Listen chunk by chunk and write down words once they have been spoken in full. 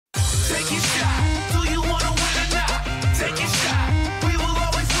your shot. Do you want to win or not? Take your shot. We will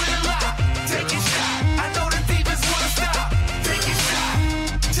always win a lot. Take your shot. I know the demons want to stop. Take your shot.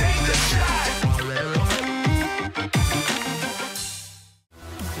 Take the shot.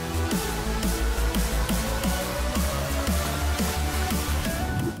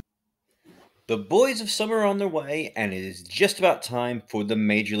 The boys of summer are on their way, and it is just about time for the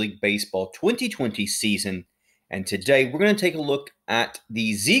Major League Baseball 2020 season. And today we're going to take a look at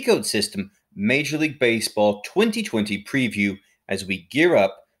the Z-Code system Major League Baseball 2020 preview as we gear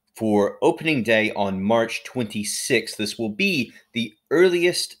up for opening day on March 26th. This will be the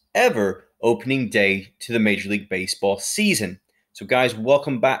earliest ever opening day to the Major League Baseball season. So guys,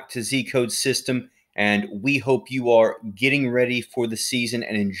 welcome back to Z-Code system. And we hope you are getting ready for the season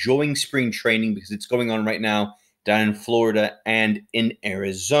and enjoying spring training because it's going on right now down in Florida and in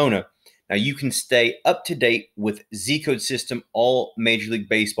Arizona. Now, you can stay up to date with Z-Code system all Major League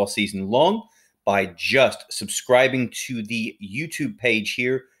Baseball season long by just subscribing to the YouTube page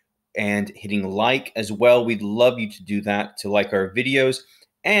here and hitting like as well. We'd love you to do that, to like our videos.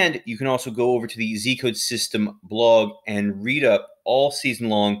 And you can also go over to the Z-Code system blog and read up all season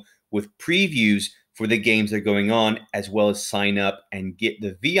long with previews for the games that are going on, as well as sign up and get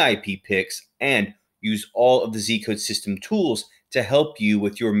the VIP picks and use all of the Z-Code system tools to help you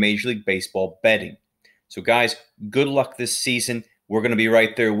with your Major League Baseball betting. So guys, good luck this season. We're going to be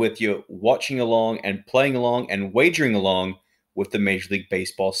right there with you, watching along and playing along and wagering along with the Major League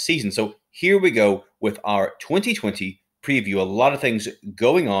Baseball season. So here we go with our 2020 preview. A lot of things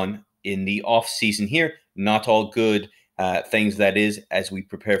going on in the off season here. Not all good things, that is, as we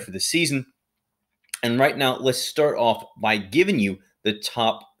prepare for the season. And right now, let's start off by giving you the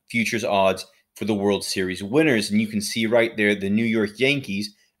top futures odds for the World Series winners. And you can see right there the New York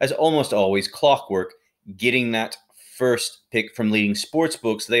Yankees, as almost always clockwork, getting that first pick from leading sports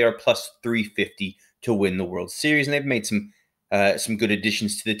books. They are plus 350 to win the World Series. And they've made some good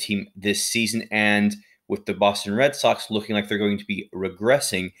additions to the team this season. And with the Boston Red Sox looking like they're going to be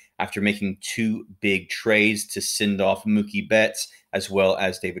regressing after making two big trades to send off Mookie Betts as well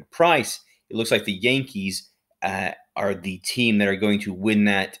as David Price, it looks like the Yankees are the team that are going to win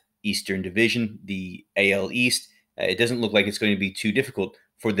that Eastern Division, the AL East. It doesn't look like it's going to be too difficult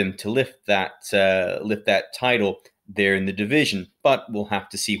for them to lift that title there in the division, but we'll have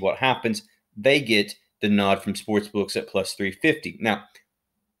to see what happens. They get the nod from sportsbooks at plus 350. Now,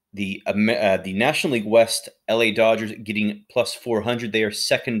 the National League West, LA Dodgers getting plus 400. They are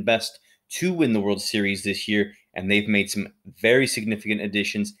second best to win the World Series this year, and they've made some very significant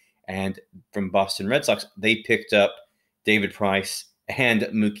additions. And from Boston Red Sox, they picked up David Price and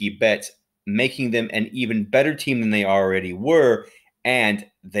Mookie Betts, making them an even better team than they already were. And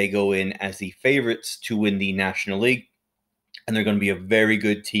they go in as the favorites to win the National League. And they're going to be a very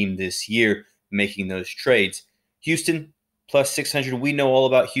good team this year, making those trades. Houston, plus 600. We know all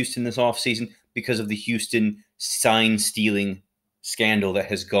about Houston this offseason because of the Houston sign-stealing scandal that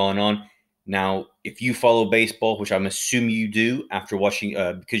has gone on. Now, if you follow baseball, which I'm assuming you do after watching,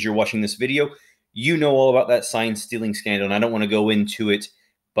 because you're watching this video, you know all about that sign-stealing scandal, and I don't want to go into it,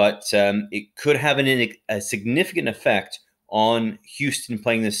 but it could have a significant effect on Houston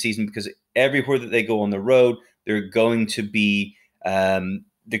playing this season because everywhere that they go on the road, they're going to be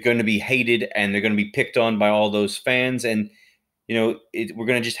hated and they're going to be picked on by all those fans, and we're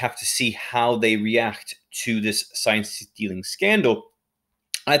going to just have to see how they react to this sign-stealing scandal.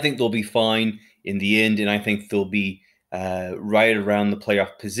 I think they'll be fine in the end, and I think they'll be right around the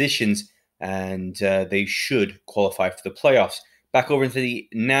playoff positions, and they should qualify for the playoffs. Back over into the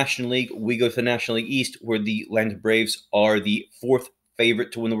National League, we go to the National League East, where the Atlanta Braves are the fourth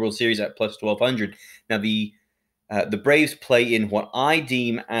favorite to win the World Series at plus 1,200. Now, the Braves play in what I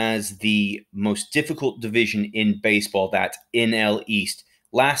deem as the most difficult division in baseball, that NL East.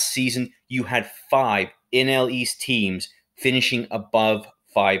 Last season, you had 5 NL East teams finishing above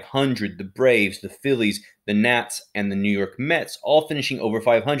 500. The Braves, the Phillies, the Nats, and the New York Mets all finishing over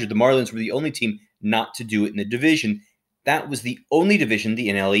 500. The Marlins were the only team not to do it in the division. That was the only division, the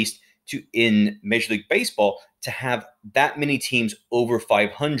NL East, in Major League Baseball to have that many teams over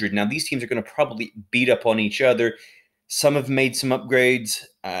 500. Now, these teams are going to probably beat up on each other. Some have made some upgrades.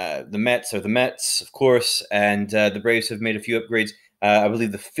 The Mets are the Mets, of course, and the Braves have made a few upgrades. I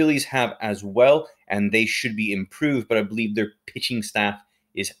believe the Phillies have as well, and they should be improved, but I believe their pitching staff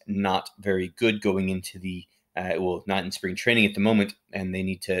is not very good going into the, not in spring training at the moment, and they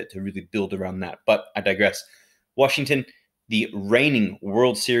need to really build around that. But I digress. Washington, the reigning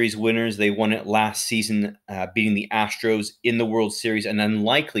World Series winners, they won it last season, beating the Astros in the World Series, an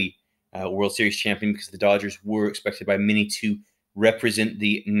unlikely World Series champion because the Dodgers were expected by many to represent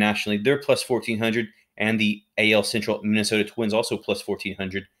the National League. They're plus 1,400, and the AL Central Minnesota Twins also plus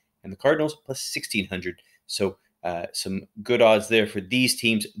 1,400, and the Cardinals plus 1,600. So some good odds there for these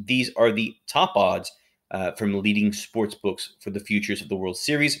teams. These are the top odds from leading sports books for the futures of the World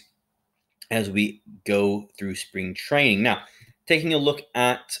Series as we go through spring training. Now, taking a look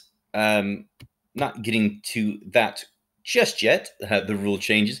at not getting to that just yet, the rule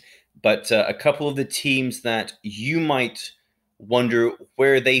changes, but a couple of the teams that you might wonder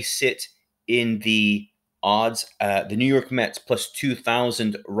where they sit in the odds. The New York Mets plus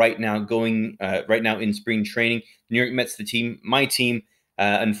 2,000 right now, going right now in spring training. New York Mets, the team, my team,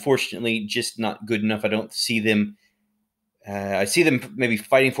 unfortunately, just not good enough. I don't see them. I see them maybe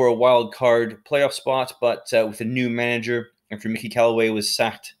fighting for a wild card playoff spot, but with a new manager after Mickey Callaway was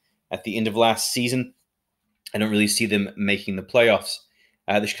sacked at the end of last season, I don't really see them making the playoffs.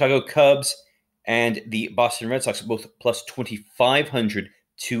 The Chicago Cubs and the Boston Red Sox are both plus 2,500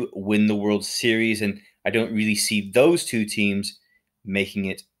 to win the World Series, and I don't really see those two teams making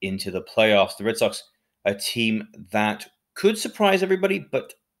it into the playoffs. The Red Sox, a team that could surprise everybody,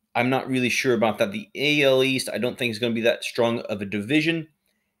 but I'm not really sure about that. The AL East, I don't think is going to be that strong of a division,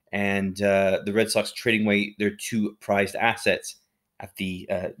 and the Red Sox trading away their two prized assets at the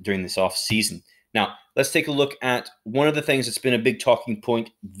during this off season. Now, let's take a look at one of the things that's been a big talking point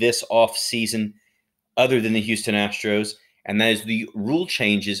this off season, other than the Houston Astros, and that is the rule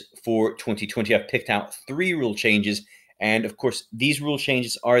changes for 2020. I've picked out 3 rule changes, and of course, these rule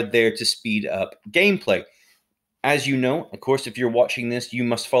changes are there to speed up gameplay. As you know, of course, if you're watching this, you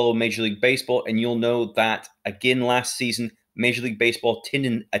must follow Major League Baseball, and you'll know that, again, last season, Major League Baseball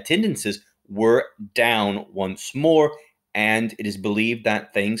attendances were down once more, and it is believed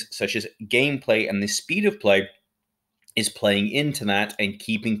that things such as gameplay and the speed of play is playing into that and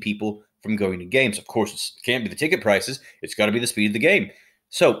keeping people from going to games. Of course, it can't be the ticket prices. It's got to be the speed of the game.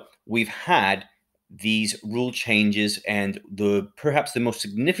 So we've had these rule changes, and perhaps the most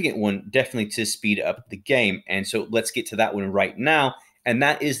significant one definitely to speed up the game. And so let's get to that one right now, and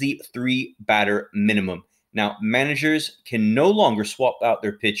that is the 3-batter minimum. Now, managers can no longer swap out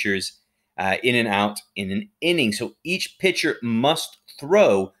their pitchers in and out in an inning. So each pitcher must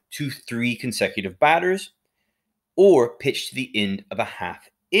throw to 3 consecutive batters or pitch to the end of a half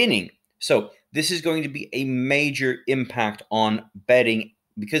inning. So this is going to be a major impact on betting,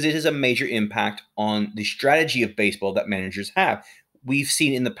 because it is a major impact on the strategy of baseball that managers have. We've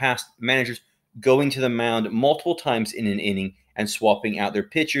seen in the past managers going to the mound multiple times in an inning and swapping out their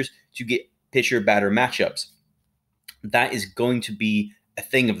pitchers to get pitcher-batter matchups. That is going to be a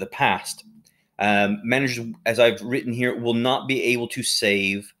thing of the past. Managers, as I've written here, will not be able to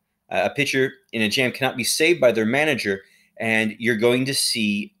save a pitcher in a jam, cannot be saved by their manager, and you're going to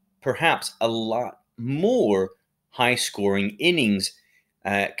see perhaps a lot more high-scoring innings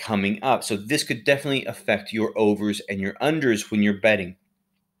coming up. So this could definitely affect your overs and your unders when you're betting.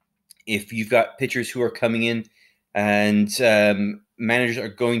 If you've got pitchers who are coming in and managers are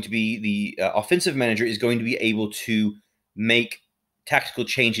going to be, the offensive manager is going to be able to make tactical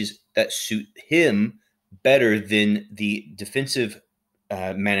changes that suit him better than the defensive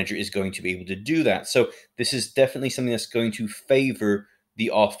manager is going to be able to do that. So this is definitely something that's going to favor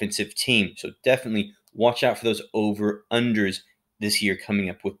the offensive team. So definitely watch out for those over-unders this year coming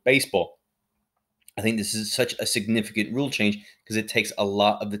up with baseball. I think this is such a significant rule change because it takes a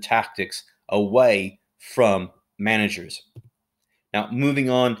lot of the tactics away from managers. Now, moving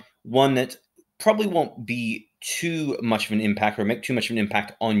on, one that probably won't be too much of an impact or make too much of an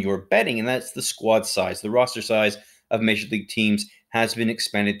impact on your betting, and that's the squad size. The roster size of Major League teams has been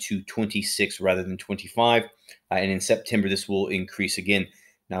expanded to 26 rather than 25, and in September this will increase again.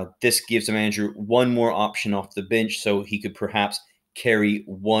 Now, this gives a manager one more option off the bench, so he could perhaps carry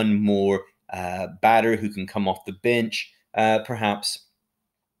one more batter who can come off the bench. Perhaps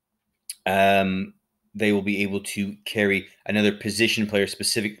they will be able to carry another position player,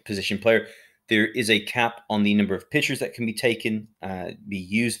 specific position player. There is a cap on the number of pitchers that can be taken, be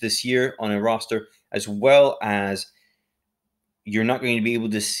used this year on a roster, as well as you're not going to be able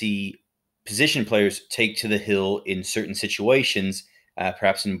to see position players take to the hill in certain situations,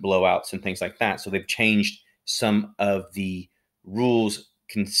 perhaps in blowouts and things like that. So they've changed some of the rules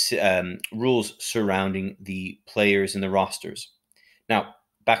surrounding the players in the rosters. Now,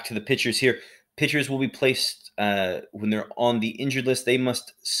 back to the pitchers here. Pitchers will be placed when they're on the injured list. They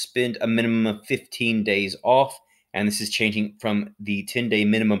must spend a minimum of 15 days off, and this is changing from the 10-day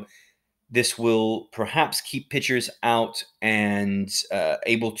minimum. This will perhaps keep pitchers out and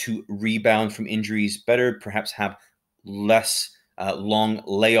able to rebound from injuries better, perhaps have less long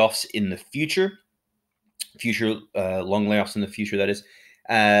layoffs in the future. future long layoffs in the future, that is.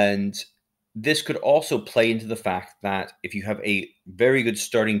 And this could also play into the fact that if you have a very good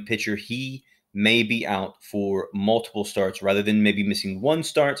starting pitcher, he may be out for multiple starts rather than maybe missing one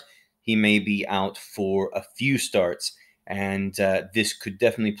start. He may be out for a few starts, and this could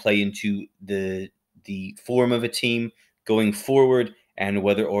definitely play into the form of a team going forward and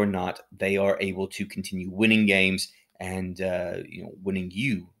whether or not they are able to continue winning games and winning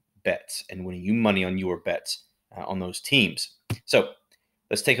you bets and winning you money on your bets on those teams. So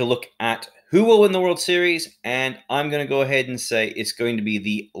let's take a look at who will win the World Series, and I'm going to go ahead and say it's going to be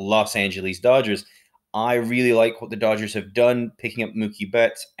the Los Angeles Dodgers. I really like what the Dodgers have done, picking up Mookie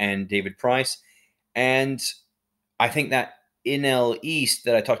Betts and David Price, and I think that NL East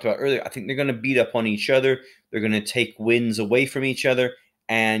that I talked about earlier, I think they're going to beat up on each other. They're going to take wins away from each other.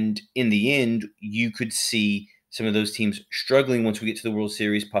 And in the end, you could see some of those teams struggling once we get to the World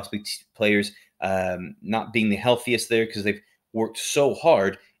Series, possibly players not being the healthiest there because they've worked so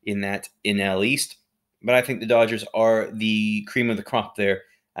hard in that NL East. But I think the Dodgers are the cream of the crop there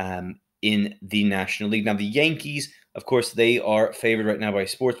in the National League. Now, the Yankees, of course, they are favored right now by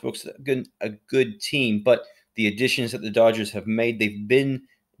sportsbooks. A good team, but the additions that the Dodgers have made, they've been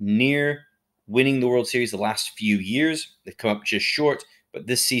near winning the World Series the last few years. They've come up just short, but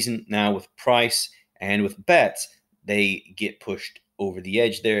this season now with Price and with Betts, they get pushed over the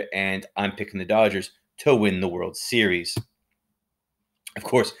edge there, and I'm picking the Dodgers to win the World Series. Of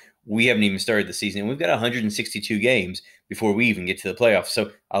course, we haven't even started the season, and we've got 162 games before we even get to the playoffs,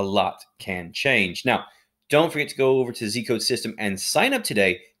 so a lot can change. Now, don't forget to go over to Z Code System and sign up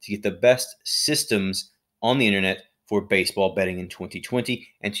today to get the best systems on the internet for baseball betting in 2020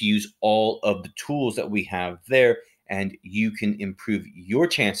 and to use all of the tools that we have there, and you can improve your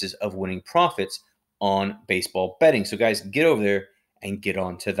chances of winning profits on baseball betting. So guys, get over there and get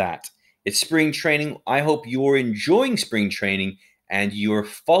on to that. It's spring training. I hope you're enjoying spring training and you're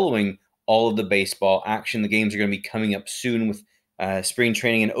following all of the baseball action. The games are going to be coming up soon with spring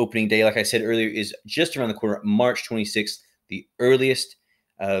training, and opening day, like I said earlier, is just around the corner, March 26th, the earliest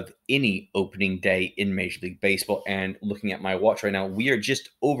of any opening day in Major League Baseball. And looking at my watch right now, we are just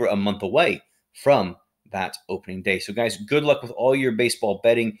over a month away from that opening day. So guys, good luck with all your baseball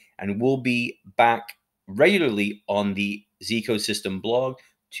betting, and we'll be back regularly on the Z Code System blog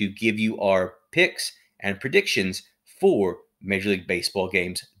to give you our picks and predictions for Major League Baseball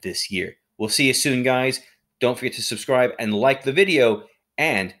games this year. We'll see you soon, guys. Don't forget to subscribe and like the video,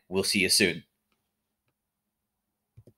 and we'll see you soon.